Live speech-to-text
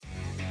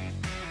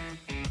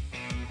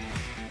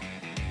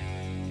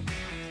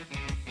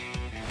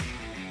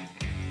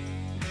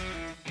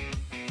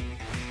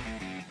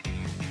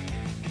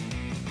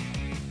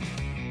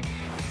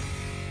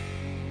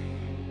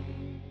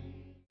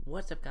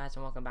What's up, guys,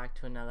 and welcome back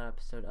to another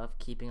episode of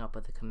Keeping Up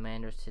with the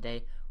Commanders.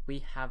 Today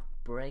we have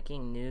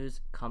breaking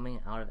news coming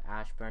out of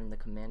Ashburn. The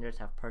Commanders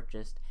have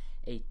purchased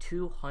a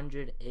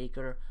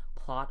 200-acre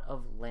plot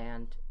of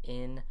land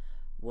in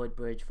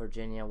Woodbridge,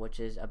 Virginia, which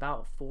is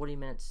about 40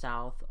 minutes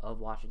south of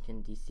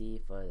Washington,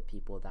 D.C. For the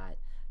people that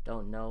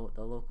don't know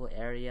the local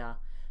area.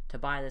 To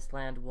buy this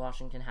land,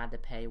 Washington had to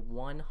pay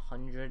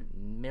 $100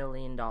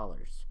 million,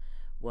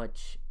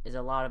 which is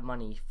a lot of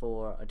money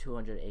for a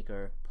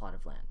 200-acre plot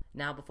of land.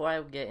 Now, before I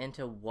get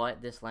into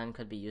what this land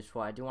could be used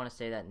for, I do want to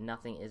say that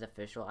nothing is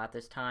official at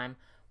this time.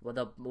 Well,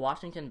 the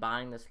Washington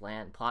buying this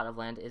plot of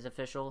land is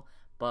official,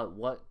 but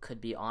what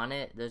could be on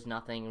it, there's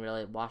nothing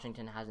really.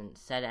 Washington hasn't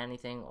said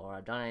anything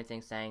or done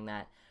anything saying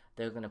that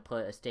they're going to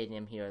put a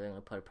stadium here, they're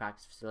going to put a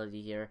practice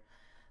facility here.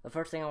 The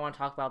first thing I want to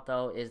talk about,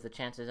 though, is the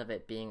chances of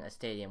it being a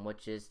stadium,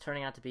 which is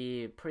turning out to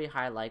be pretty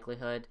high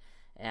likelihood.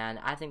 And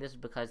I think this is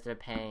because they're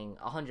paying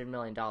 $100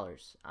 million.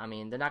 I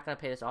mean, they're not going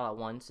to pay this all at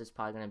once. It's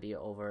probably going to be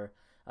over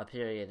a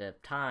period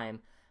of time.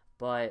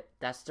 But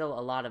that's still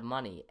a lot of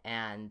money.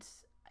 And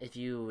if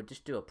you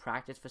just do a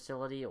practice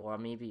facility or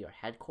maybe your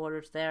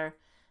headquarters there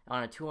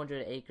on a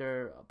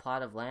 200-acre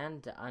plot of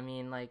land, I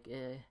mean,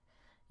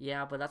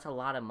 yeah, but that's a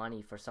lot of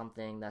money for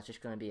something that's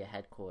just going to be a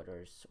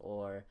headquarters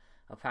or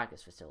a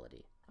practice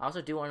facility. I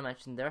also do want to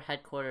mention their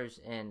headquarters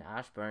in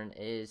Ashburn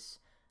is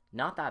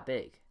not that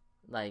big.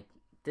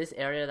 This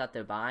area that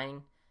they're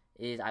buying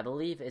is, I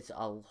believe, it's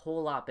a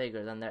whole lot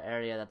bigger than their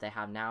area that they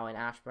have now in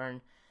Ashburn.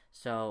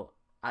 So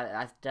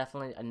that's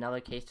definitely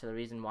another case to the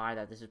reason why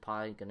that this is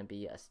probably going to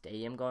be a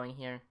stadium going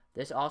here.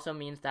 This also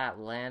means that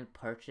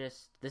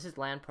this is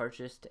land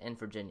purchased in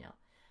Virginia.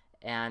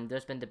 And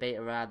there's been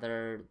debate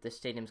whether this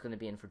stadium is going to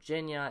be in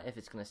Virginia, if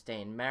it's going to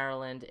stay in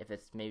Maryland, if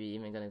it's maybe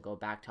even going to go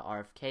back to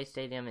RFK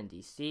Stadium in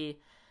D.C.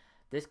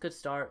 This could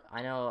start,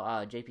 I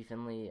know J.P.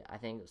 Finley, I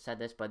think, said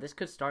this, but this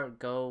could start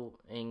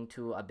going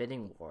to a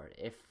bidding war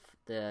if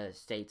the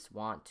states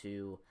want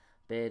to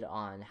bid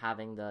on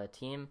having the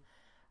team.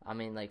 I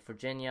mean, like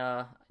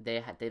Virginia,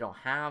 they don't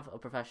have a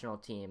professional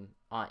team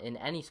in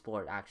any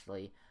sport,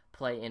 actually,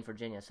 play in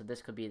Virginia, so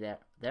this could be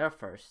their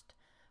first.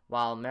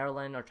 While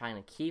Maryland are trying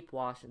to keep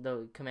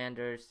the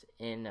Commanders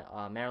in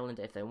Maryland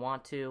if they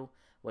want to,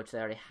 which they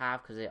already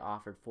have because they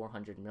offered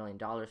 $400 million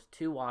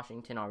to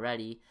Washington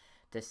already,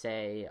 to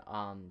say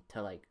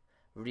to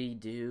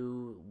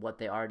redo what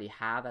they already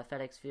have at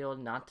FedEx Field,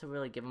 not to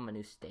really give them a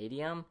new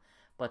stadium,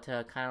 but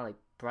to kind of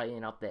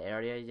brighten up the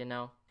area, you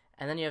know.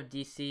 And then you have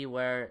DC,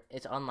 where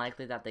it's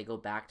unlikely that they go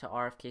back to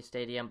RFK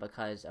Stadium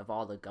because of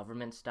all the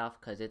government stuff,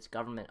 because it's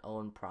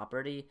government-owned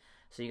property.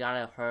 So you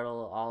gotta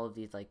hurdle all of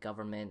these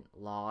government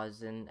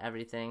laws and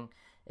everything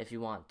if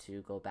you want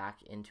to go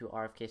back into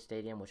RFK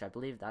Stadium, which I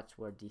believe that's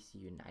where DC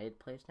United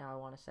plays now, I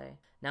want to say.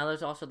 Now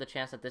there's also the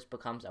chance that this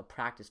becomes a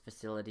practice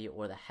facility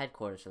or the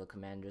headquarters for the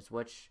Commanders,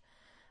 which,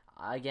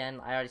 again,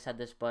 I already said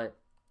this, but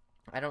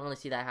I don't really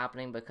see that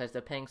happening because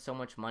they're paying so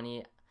much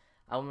money.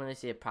 I wouldn't really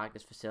see a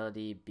practice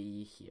facility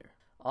be here.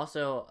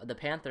 Also, the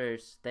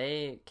Panthers,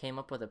 they came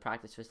up with a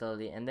practice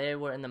facility, and they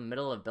were in the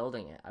middle of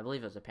building it. I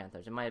believe it was the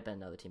Panthers. It might have been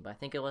another team, but I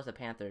think it was the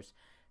Panthers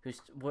who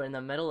were in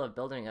the middle of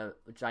building a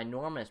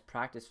ginormous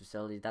practice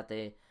facility that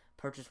they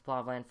purchased a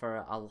plot of land for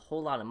a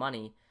whole lot of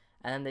money,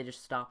 and then they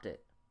just stopped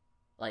it.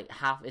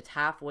 It's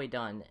halfway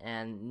done,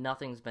 and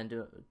nothing's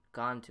been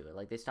gone to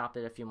it. They stopped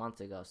it a few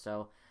months ago.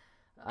 So,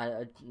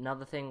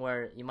 another thing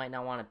where you might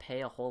not want to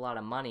pay a whole lot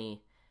of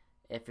money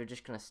if you're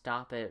just going to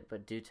stop it,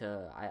 but due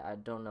to, I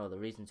don't know the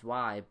reasons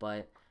why,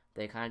 but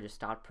they kind of just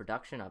stopped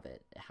production of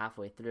it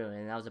halfway through,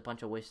 and that was a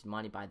bunch of wasted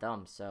money by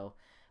them. So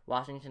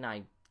Washington,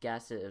 I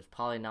guess, is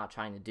probably not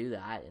trying to do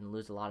that and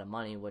lose a lot of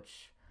money,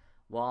 which,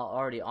 while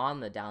already on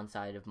the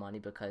downside of money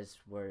because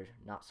we're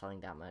not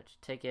selling that much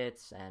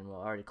tickets and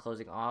we're already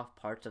closing off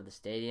parts of the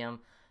stadium,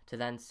 to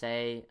then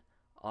say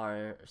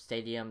our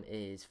stadium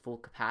is full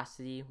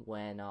capacity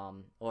when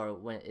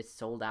it's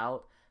sold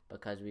out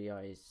because we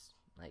always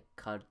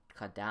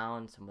cut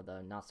down some of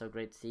the not so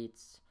great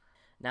seats.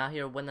 Now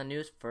here, when the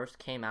news first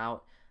came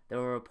out, there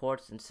were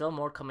reports, and still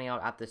more coming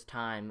out at this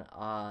time,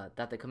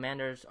 that the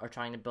Commanders are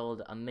trying to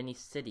build a mini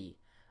city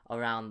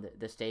around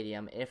the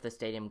stadium if the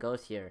stadium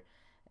goes here.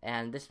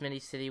 And this mini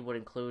city would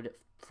include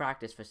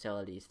practice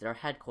facilities, their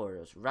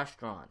headquarters,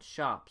 restaurants,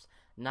 shops,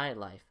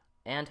 nightlife,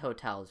 and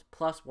hotels,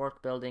 plus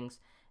work buildings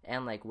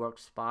and work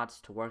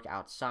spots to work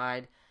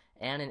outside,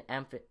 and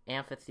an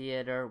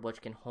amphitheater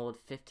which can hold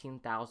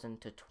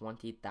 15,000 to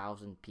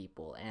 20,000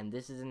 people. And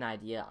this is an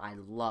idea I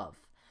love.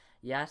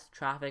 Yes,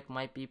 traffic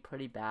might be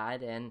pretty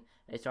bad, and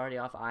it's already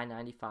off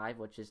I-95,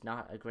 which is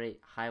not a great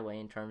highway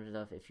in terms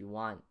of if you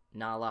want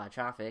not a lot of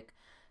traffic.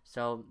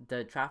 So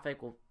the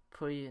traffic will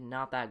pretty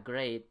not that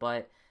great,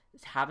 but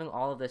having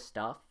all of this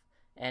stuff,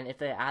 and if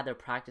they add their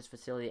practice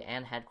facility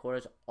and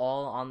headquarters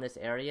all on this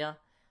area,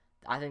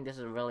 I think this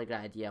is a really good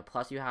idea.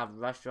 Plus you have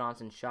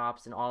restaurants and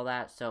shops and all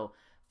that, so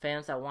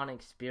fans that want to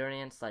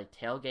experience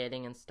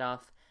tailgating and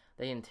stuff,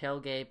 they can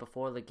tailgate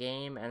before the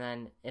game, and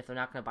then if they're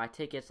not going to buy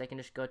tickets, they can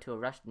just go to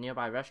a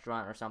nearby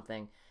restaurant or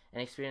something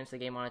and experience the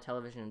game on a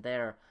television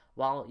there,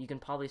 while you can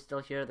probably still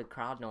hear the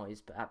crowd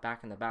noise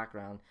back in the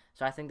background.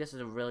 So I think this is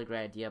a really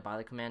great idea by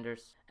the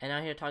Commanders. And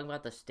now here talking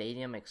about the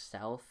stadium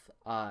itself,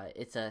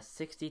 it's a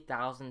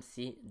 60,000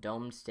 seat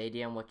domed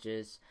stadium, which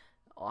is,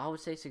 I would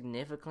say,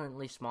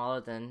 significantly smaller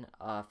than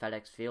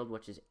FedEx Field,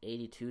 which is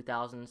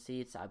 82,000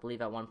 seats. I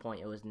believe at one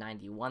point it was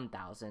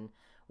 91,000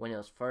 when it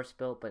was first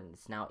built, but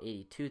it's now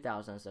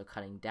 82,000, so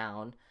cutting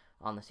down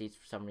on the seats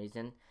for some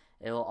reason.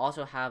 It will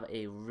also have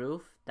a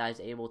roof that is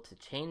able to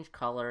change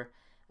color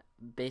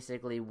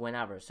basically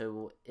whenever.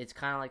 So it's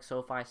kind of like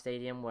SoFi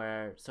Stadium,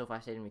 where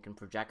SoFi Stadium you can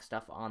project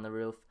stuff on the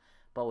roof,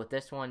 but with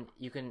this one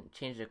you can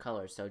change the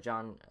colors. So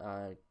John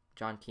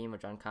Keim,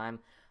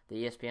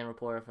 the ESPN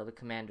reporter for the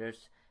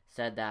Commanders,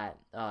 said that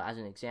as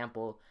an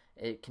example,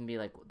 it can be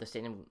like the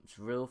stadium's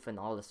roof and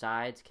all the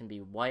sides can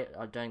be white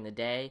during the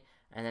day,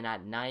 and then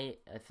at night,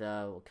 if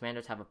the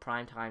Commanders have a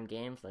primetime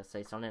game, let's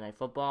say Sunday Night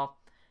Football,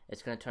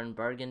 it's going to turn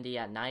burgundy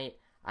at night.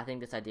 I think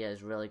this idea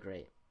is really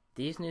great.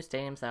 These new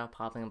stadiums that are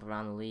popping up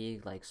around the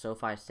league, like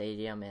SoFi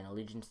Stadium and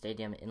Allegiant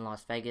Stadium in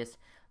Las Vegas,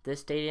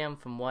 this stadium,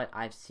 from what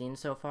I've seen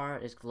so far,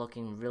 is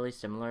looking really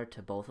similar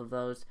to both of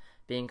those,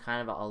 being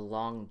kind of a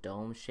long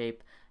dome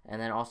shape. And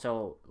then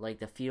also, like,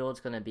 the field's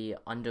going to be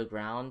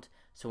underground,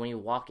 so when you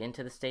walk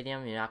into the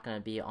stadium, you're not going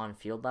to be on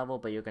field level,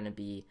 but you're going to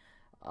be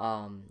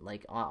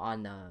like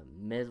on the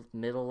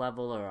middle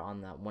level or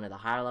on one of the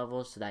higher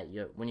levels, so that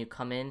when you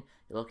come in,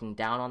 you're looking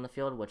down on the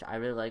field, which I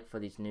really like for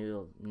these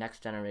new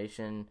next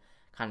generation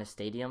kind of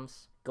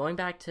stadiums. Going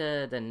back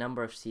to the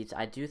number of seats,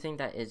 I do think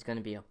that is going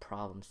to be a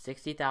problem.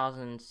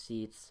 60,000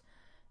 seats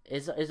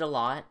is a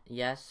lot,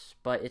 yes,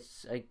 but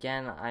it's,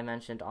 again, I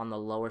mentioned, on the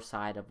lower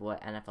side of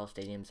what NFL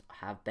stadiums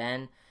have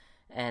been.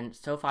 And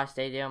SoFi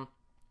Stadium,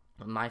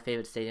 my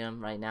favorite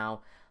stadium right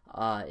now,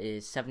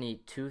 is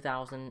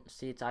 72,000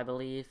 seats, I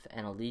believe,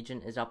 and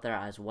Allegiant is up there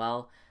as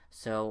well.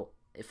 So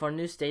for a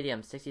new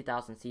stadium,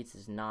 60,000 seats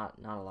is not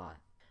a lot.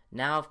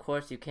 Now, of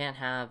course, you can't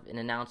have an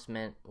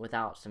announcement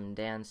without some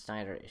Dan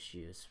Snyder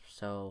issues.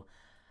 So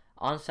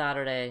on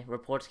Saturday,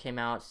 reports came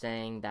out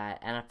saying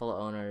that NFL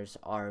owners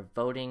are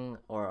voting,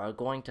 or are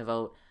going to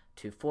vote,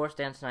 to force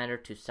Dan Snyder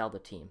to sell the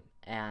team.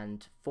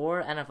 And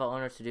for NFL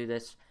owners to do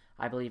this,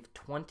 I believe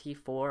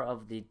 24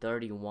 of the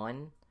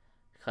 31,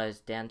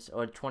 because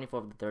 24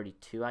 of the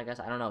 32, I guess.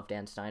 I don't know if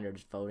Dan Snyder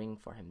is voting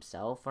for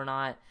himself or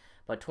not,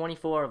 but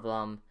 24 of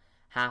them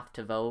have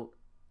to vote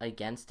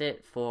against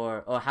it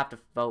or have to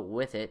vote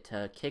with it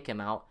to kick him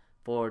out,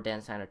 for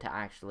Dan Snyder to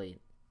actually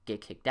get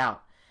kicked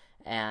out.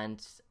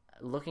 And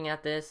looking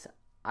at this,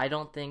 I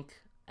don't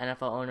think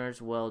NFL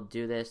owners will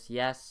do this.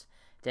 Yes,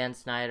 Dan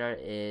Snyder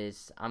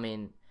is,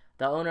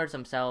 the owners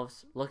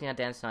themselves, looking at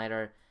Dan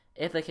Snyder,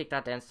 if they kicked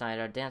out Dan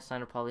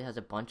Snyder probably has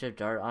a bunch of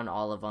dirt on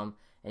all of them,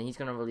 and he's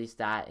going to release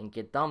that and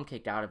get them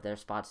kicked out of their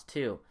spots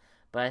too.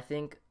 But I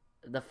think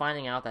the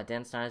finding out that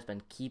Dan Snyder's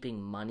been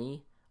keeping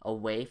money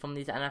away from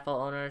these NFL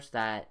owners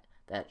that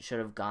should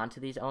have gone to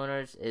these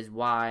owners is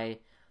why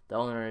the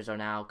owners are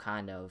now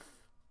kind of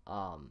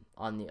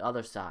on the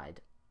other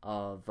side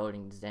of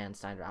voting Dan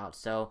Snyder out.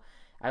 So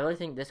I really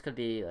think this could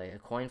be like a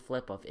coin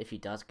flip of if he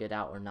does get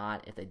out or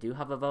not, if they do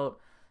have a vote.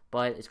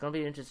 But it's going to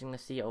be interesting to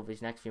see over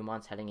these next few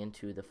months, heading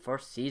into the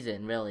first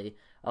season, really,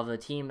 of the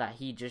team that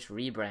he just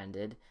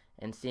rebranded,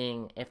 and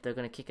seeing if they're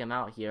going to kick him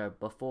out here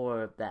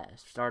before the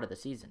start of the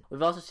season.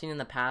 We've also seen in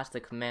the past the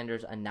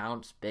Commanders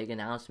announce big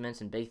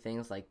announcements and big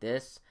things like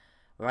this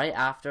right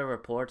after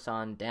reports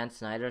on Dan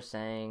Snyder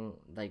saying,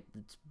 like,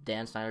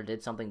 Dan Snyder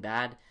did something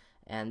bad,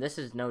 and this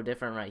is no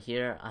different right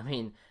here.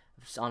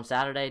 On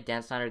Saturday,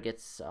 Dan Snyder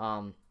gets,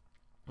 the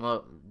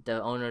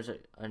owners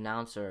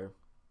announcer.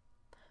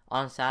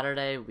 On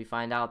Saturday, we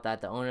find out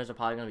that the owners are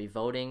probably going to be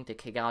voting to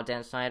kick out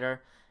Dan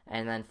Snyder,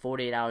 and then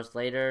 48 hours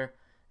later,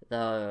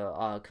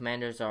 the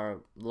Commanders are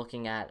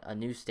looking at a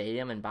new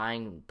stadium and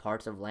buying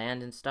parts of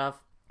land and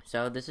stuff.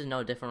 So this is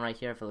no different right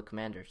here for the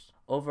Commanders.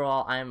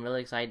 Overall, I am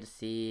really excited to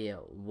see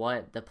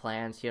what the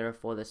plans here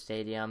for the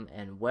stadium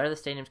and where the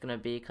stadium's going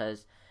to be,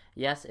 because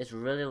yes, it's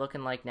really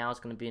looking like now it's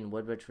going to be in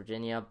Woodbridge,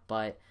 Virginia,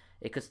 but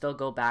it could still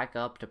go back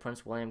up to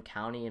Prince William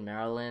County in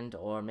Maryland,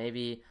 or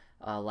maybe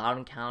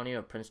Loudoun County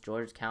or Prince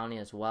George's County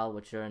as well,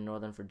 which are in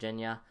Northern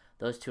Virginia.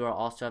 Those two are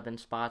also have been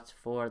spots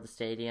for the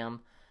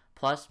stadium.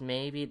 Plus,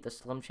 maybe the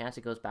slim chance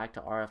it goes back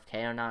to RFK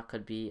or not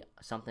could be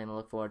something to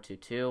look forward to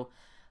too.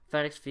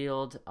 FedEx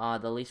Field,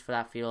 the lease for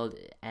that field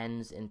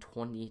ends in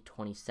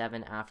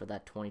 2027 after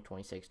that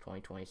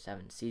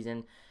 2026-2027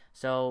 season.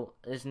 So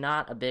there's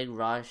not a big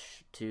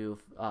rush to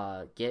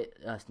get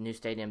a new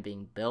stadium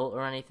being built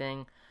or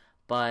anything,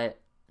 but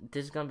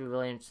this is going to be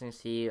really interesting to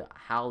see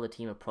how the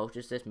team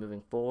approaches this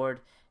moving forward,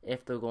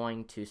 if they're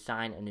going to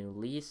sign a new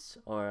lease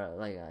or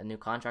like a new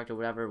contract or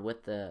whatever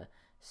with the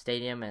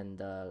stadium and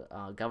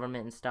the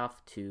government and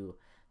stuff to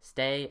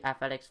stay at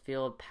FedEx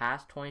Field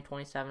past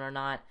 2027 or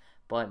not.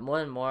 But more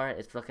and more,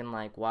 it's looking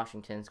like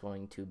Washington's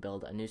going to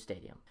build a new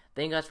stadium.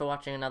 Thank you guys for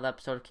watching another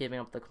episode of Keeping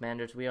Up with the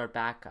Commanders. We are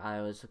back. I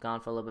was gone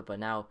for a little bit, but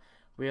now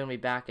we're going to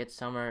be back. It's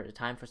summer.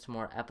 Time for some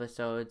more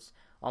episodes.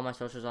 All my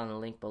socials on the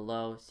link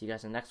below. See you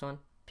guys in the next one.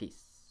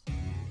 Peace.